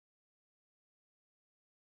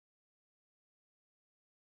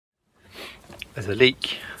there's a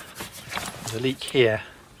leak. There's a leak here.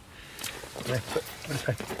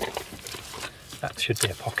 That should be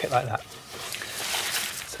a pocket like that.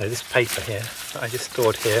 So this paper here that I just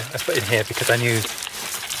stored here, I put in here because I knew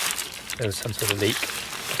there was some sort of leak.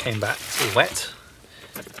 It came back, it's all wet,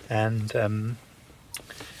 and there's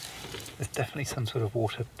definitely some sort of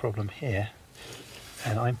water problem here.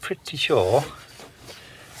 And I'm pretty sure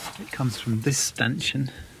it comes from this stanchion.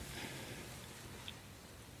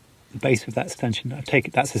 The base of that stanchion,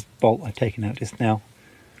 that's a bolt I've taken out just now,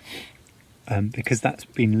 because that's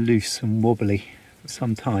been loose and wobbly for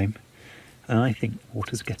some time, and I think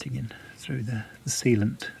water's getting in through the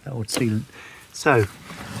sealant, the old sealant. So,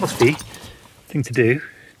 possibly, thing to do,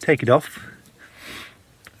 take it off,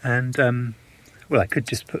 and well, I could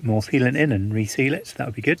just put more sealant in and reseal it, so that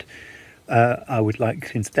would be good. I would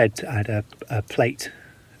like instead to add a plate,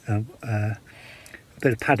 a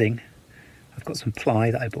bit of padding. I've got some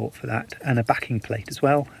ply that I bought for that, and a backing plate as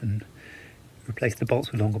well, and replace the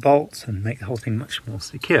bolts with longer bolts and make the whole thing much more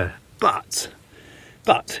secure. But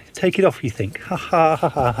take it off, you think, ha ha ha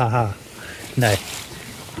ha ha ha. No,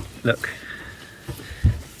 look,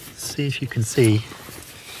 see if you can see.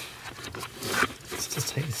 Let's just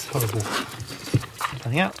take this horrible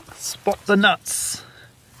thing out. Spot the nuts.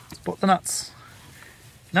 Spot the nuts.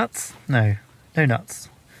 Nuts? No, no nuts.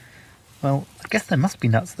 Well, I guess there must be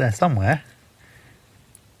nuts there somewhere.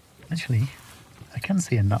 Actually, I can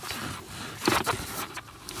see a nut.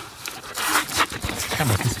 The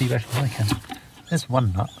camera can see better than I can. There's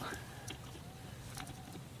one nut.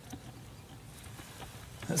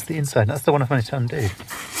 That's the inside. That's the one I've managed to undo.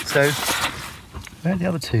 So, where are the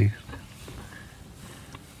other two?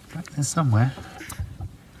 Back there somewhere.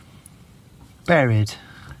 Buried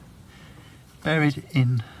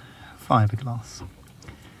in fiberglass.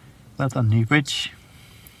 Well done, Newbridge.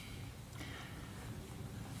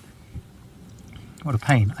 What a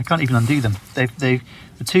pain! I can't even undo them. The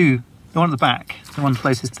one at the back, the one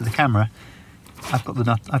closest to the camera, I've got the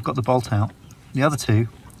nut. I've got the bolt out. The other two,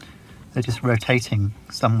 they're just rotating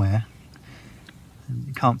somewhere. And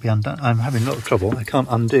it can't be undone. I'm having a lot of trouble. I can't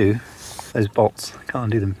undo those bolts. I can't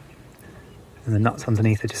undo them, and the nuts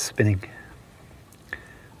underneath are just spinning.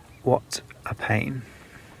 What a pain!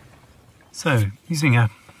 So, using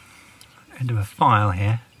a end of a file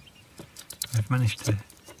here, I've managed to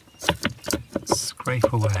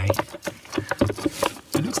scrape away.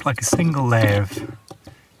 It looks like a single layer of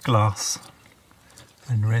glass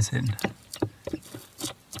and resin.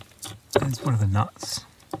 There's one of the nuts.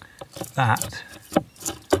 That's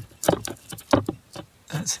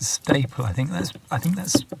a staple. I think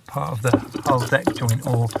that's part of the hull deck joint,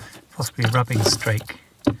 or possibly a rubbing strake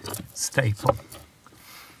staple.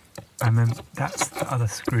 And then that's the other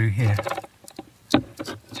screw here,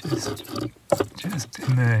 just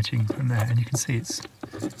emerging from there, and you can see it's,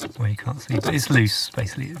 well, you can't see, but it's loose.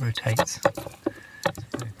 Basically, it rotates.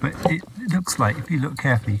 But it looks like, if you look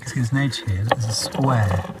carefully, you can see there's an edge here. There's a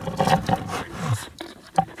square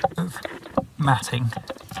of matting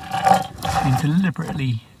being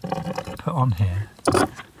deliberately put on here.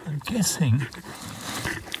 I'm guessing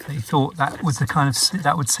they thought that was the kind of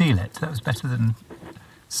that would seal it. That was better than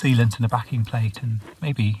sealant and a backing plate, and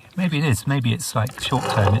maybe it is. Maybe it's like short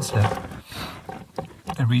term. It's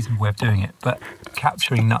a reasonable way of doing it. But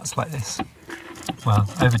capturing nuts like this, well,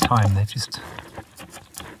 over time they've just,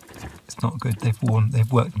 it's not good. They've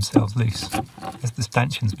worked themselves loose as the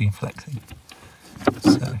stanchion's been flexing.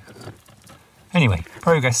 So anyway,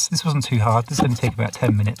 progress. This wasn't too hard. This only took about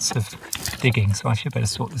 10 minutes of digging, so I should better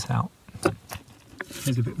sort this out.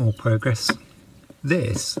 There's a bit more progress.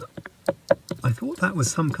 This, I thought that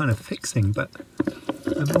was some kind of fixing, but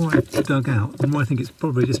the more I dug out, the more I think it's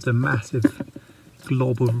probably just a massive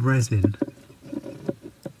glob of resin.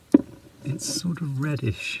 It's sort of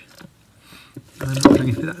reddish. I'm wondering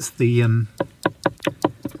if that's the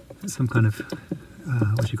that's some kind of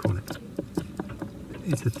what do you call it?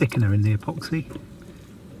 It's a thickener in the epoxy,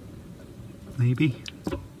 maybe.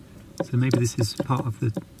 So maybe this is part of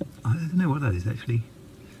the, I don't know what that is actually.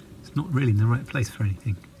 It's not really in the right place for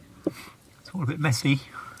anything. It's all a bit messy.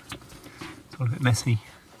 It's all a bit messy.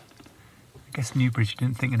 I guess Newbridge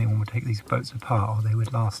didn't think anyone would take these boats apart, or they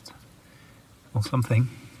would last, or something.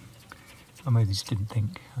 Or maybe they just didn't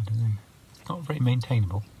think, I don't know. It's not very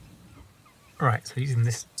maintainable. Right, so using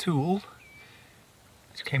this tool,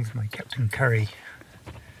 which came from my Captain Curry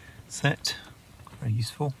set, very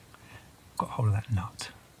useful. Got hold of that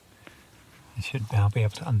nut. I should now be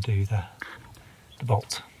able to undo the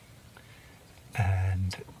bolt,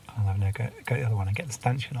 and I'll have a go at the other one and get the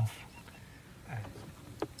stanchion off. A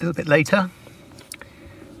little bit later,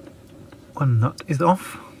 one nut is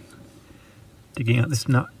off, digging out this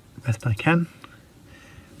nut best I can.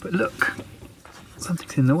 But look,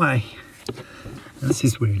 something's in the way. And this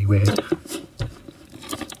is really weird.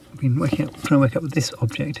 I've been trying to work out what this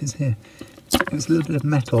object is here. It was a little bit of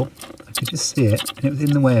metal, I could just see it, and it was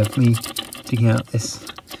in the way of me digging out this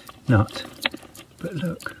nut. But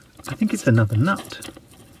look, I think it's another nut.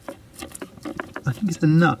 I think it's a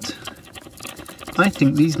nut. I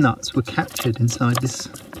think these nuts were captured inside this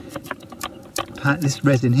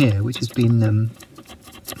resin here, which has been,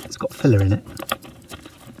 it's got filler in it.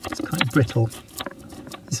 It's quite brittle.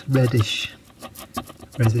 This reddish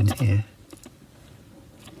resin here.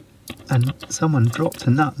 And someone dropped a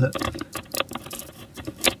nut, look.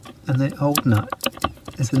 And the old nut,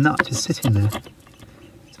 there's a nut just sitting there.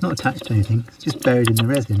 It's not attached to anything, it's just buried in the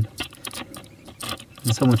resin.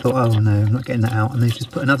 And someone thought, oh no, I'm not getting that out, and they've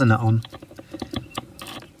just put another nut on.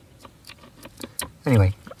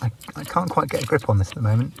 Anyway, I can't quite get a grip on this at the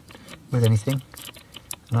moment with anything,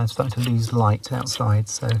 and I'm starting to lose light outside,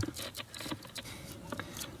 so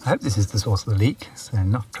I hope this is the source of the leak, so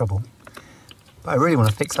enough trouble. But I really want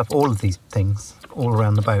to fix up all of these things all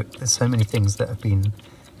around the boat. There's so many things that have been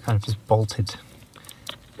kind of just bolted.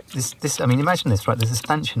 I mean, imagine this, right? There's a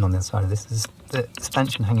stanchion on the other side of this. There's the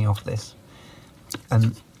stanchion hanging off this,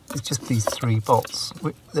 and it's just these 3 bolts.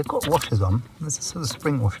 They've got washers on. There's a sort of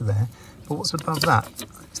spring washer there, but what's above that?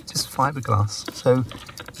 It's just fiberglass. So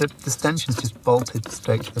the stanchion's just bolted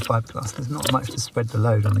straight to the fiberglass. There's not much to spread the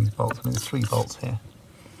load on these bolts. I mean, there's 3 bolts here.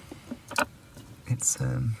 It's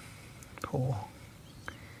poor,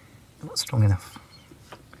 not strong enough,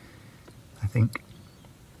 I think.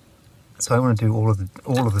 So I want to do all of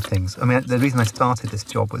the things. I mean, the reason I started this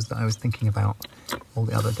job was that I was thinking about all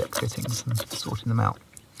the other deck fittings and sorting them out.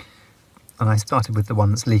 And I started with the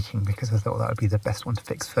one that's leaking because I thought that would be the best one to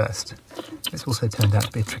fix first. It's also turned out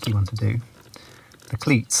to be a tricky one to do. The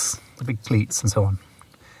cleats, the big cleats and so on,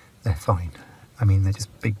 they're fine. I mean, they're just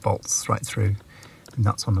big bolts right through, the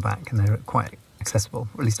nuts on the back, and they're quite accessible.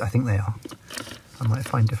 Or at least I think they are. I might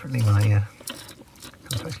find differently when I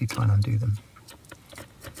come to actually try and undo them.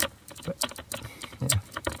 But yeah,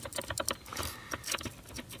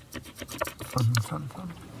 fun.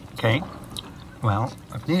 Okay, well,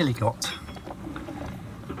 I've nearly got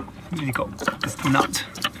this nut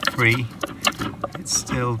free. It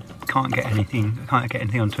still can't get anything. I can't get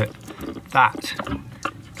anything onto it. That's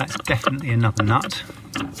definitely another nut,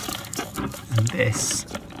 and this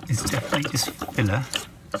is definitely just filler.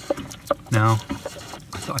 Now,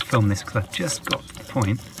 I thought I'd film this because I've just got to the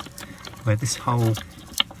point where this whole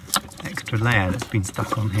extra layer that's been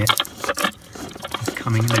stuck on here is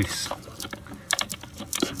coming loose. I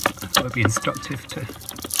thought it would be instructive to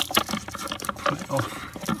pull it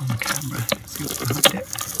off on the camera. See what's behind it.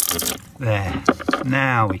 There.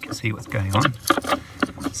 Now we can see what's going on.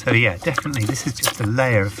 So yeah, definitely this is just a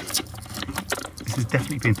layer of, this has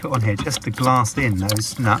definitely been put on here just to glass in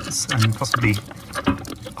those nuts and possibly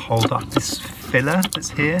hold up this filler that's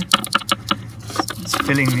here. It's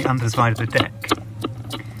filling the underside of the deck.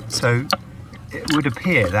 So it would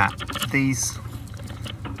appear that these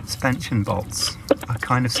stanchion bolts are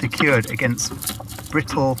kind of secured against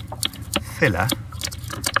brittle filler,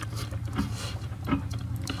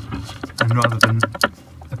 and rather than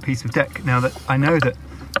a piece of deck. Now that I know that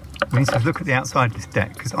we need to look at the outside of this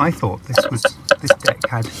deck, because I thought this deck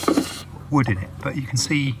had wood in it, but you can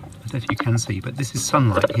see, I don't know if you can see, but this is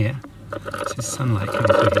sunlight here. This is sunlight coming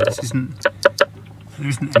through here. There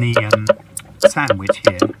isn't any sandwich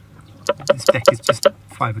here. This deck is just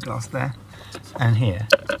fiberglass there and here.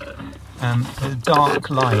 There's a dark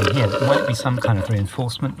line here that might be some kind of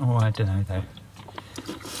reinforcement, or I don't know though.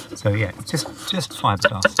 So yeah, it's just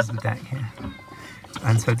fiberglass is the deck here.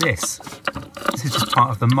 And so this is just part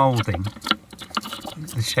of the moulding,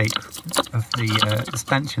 the shape of the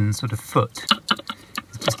stanchion sort of foot.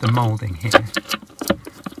 It's just the moulding here.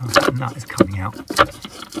 Oh, that nut is coming out.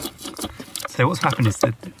 So what's happened is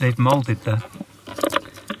that they've moulded the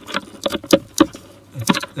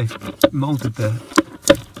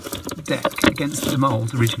deck against the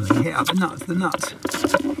mould originally. Here, the nut.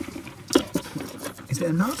 Is it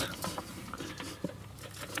a nut?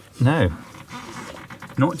 No.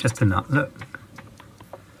 Not just a nut, look.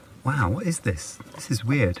 Wow, what is this? This is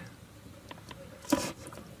weird.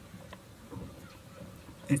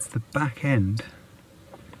 It's the back end.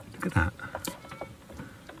 Look at that.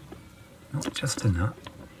 Not just a nut.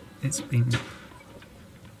 It's been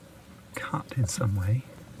cut in some way.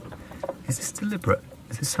 Is this deliberate?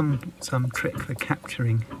 Is this some trick for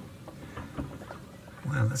capturing?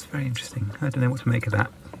 Wow, that's very interesting. I don't know what to make of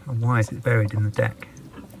that. And why is it buried in the deck?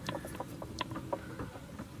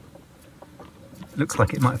 looks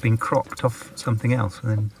like it might have been cropped off something else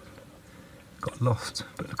and then got lost.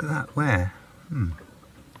 But look at that, where?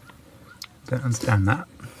 Don't understand that.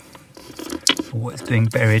 Or what it's doing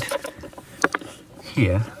buried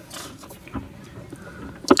here,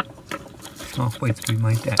 halfway through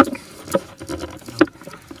my deck.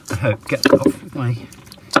 I hope get that off with my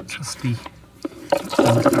trusty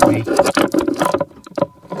Corribee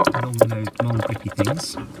long-nosed, non-grippy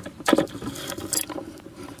things.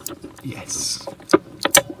 Yes.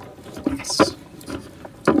 Yes.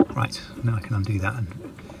 Right, now I can undo that and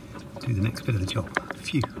do the next bit of the job.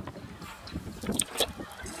 Phew. There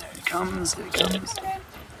it comes, there it comes.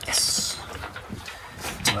 Yes.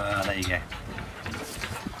 Well, there you go.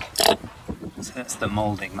 So that's the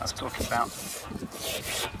moulding that I was talking about.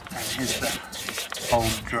 And here's the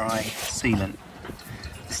old dry sealant.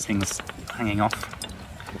 This thing's hanging off.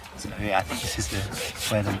 So yeah, I think this is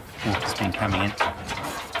where the water's been coming in.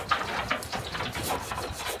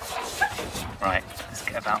 Right, let's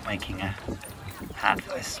get about making a pad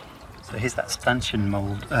for this. So here's that stanchion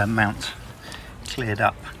mount cleaned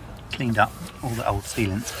up. All the old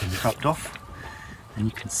sealant's been dropped off, and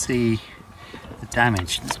you can see the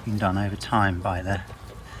damage that's been done over time by the.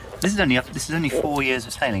 This is only 4 years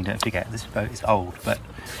of sailing. Don't forget, this boat is old, but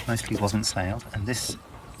mostly wasn't sailed, and these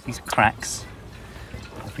cracks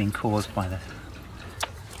have been caused by the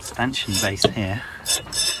stanchion base here.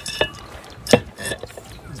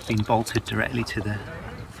 It's been bolted directly to the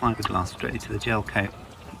fiberglass, directly to the gel coat.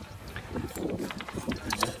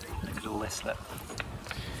 Look at all this, look.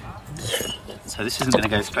 So this isn't going to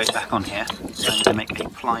go straight back on here, so I'm going to make a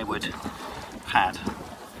plywood pad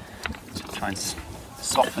to try and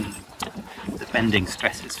soften the bending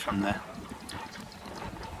stresses from the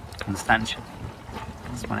stanchion.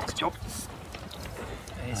 That's my next job.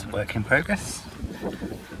 It's a work in progress.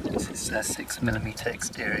 This is a 6mm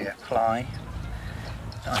exterior ply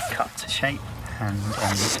that I've cut to shape, and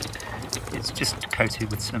it's just coated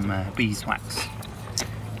with some beeswax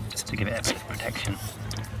just to give it a bit of protection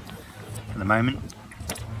for the moment.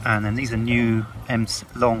 And then these are new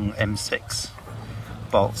long M6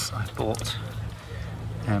 bolts I've bought.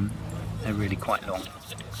 They're really quite long,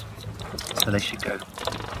 so they should go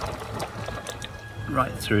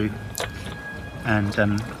right through. And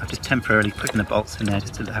I've just temporarily put in the bolts in there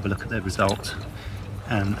just to have a look at the result,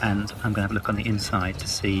 and I'm going to have a look on the inside to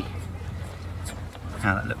see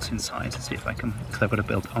how that looks inside, to see if I can, because I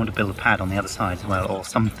want to build a pad on the other side as well, or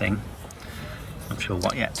something. Not sure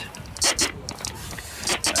what yet. That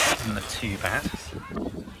doesn't look too bad.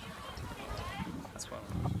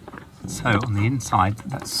 So on the inside,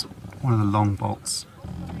 that's one of the long bolts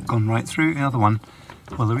gone right through. The other one,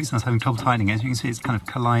 well, the reason I was having trouble tightening it is you can see it's kind of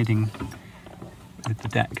colliding with the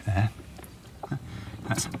deck there.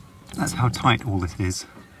 That's how tight all this is,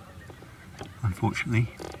 unfortunately.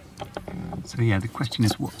 So yeah, the question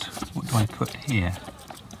is what do I put here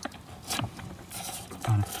to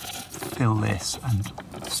kind of fill this, and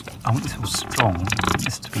I want this all strong,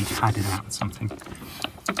 this to be padded out with something.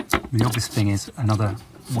 The obvious thing is another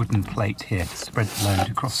wooden plate here to spread the load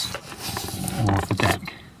across all of the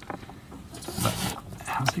deck. But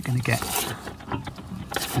how's it going to get?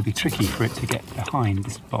 It's going to be tricky for it to get behind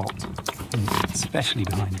this bolt, and especially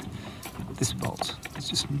behind this bolt. There's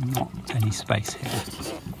just not any space here.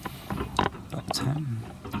 But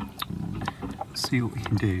see what we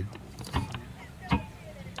can do.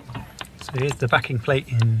 So here's the backing plate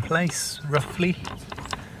in place, roughly.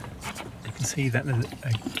 You can see that there's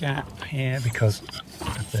a gap here because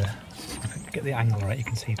of the, if I get the angle right, you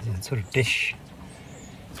can see there's a sort of dish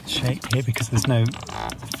shape here because there's no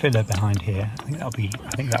filler behind here. I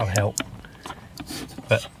think that'll help.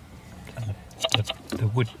 But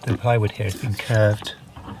the plywood here has been curved,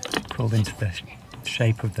 pulled into the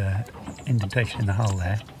shape of the indentation in the hull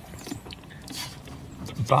there.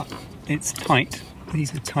 But it's tight.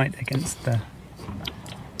 These are tight against the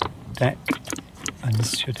deck, and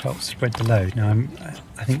this should help spread the load. Now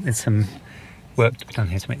I think there's some work to be done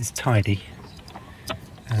here to make this tidy.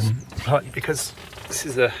 Partly because this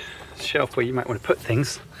is a shelf where you might want to put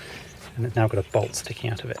things, and it's now got a bolt sticking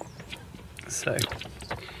out of it. So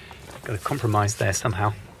I've got to compromise there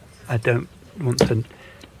somehow. I don't want to,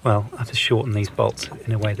 well, I have to shorten these bolts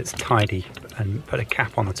in a way that's tidy and put a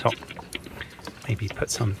cap on the top. Maybe put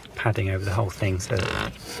some padding over the whole thing so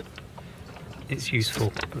that it's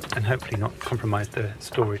useful and hopefully not compromise the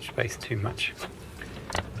storage space too much.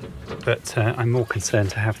 But I'm more concerned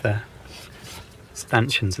to have the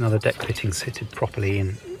stanchions and other deck fittings fitted properly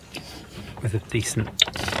in with a decent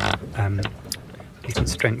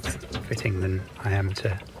strength fitting than I am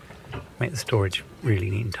to make the storage really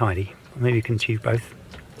neat and tidy. Maybe you can achieve both.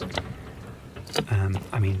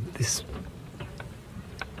 I mean, this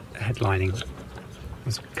headlining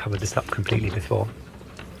was covered this up completely before.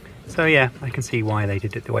 So yeah, I can see why they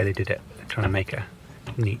did it the way they did it. They're trying to make a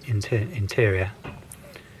neat interior,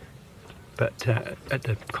 but at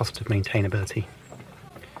the cost of maintainability.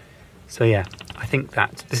 So yeah, I think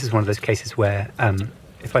that this is one of those cases where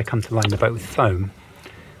if I come to line the boat with foam,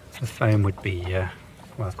 the foam would be,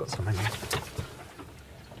 well, I've got some in here.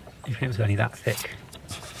 If it was only that thick,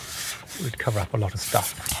 it would cover up a lot of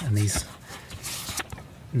stuff, and these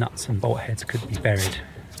nuts and bolt heads could be buried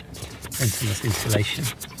into this insulation.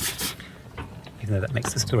 Even though that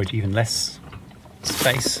makes the storage even less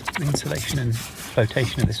space, the insulation and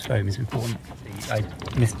flotation of this foam is important. I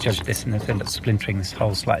misjudged this and I've ended up splintering this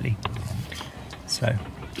hole slightly. So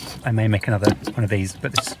I may make another one of these,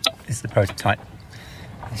 but this is the prototype.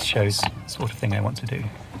 This shows the sort of thing I want to do.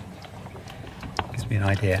 Gives me an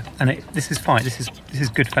idea. And this is fine, this is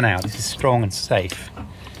good for now. This is strong and safe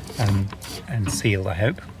and sealed, I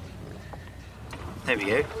hope. There we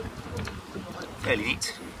go. Fairly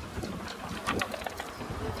neat.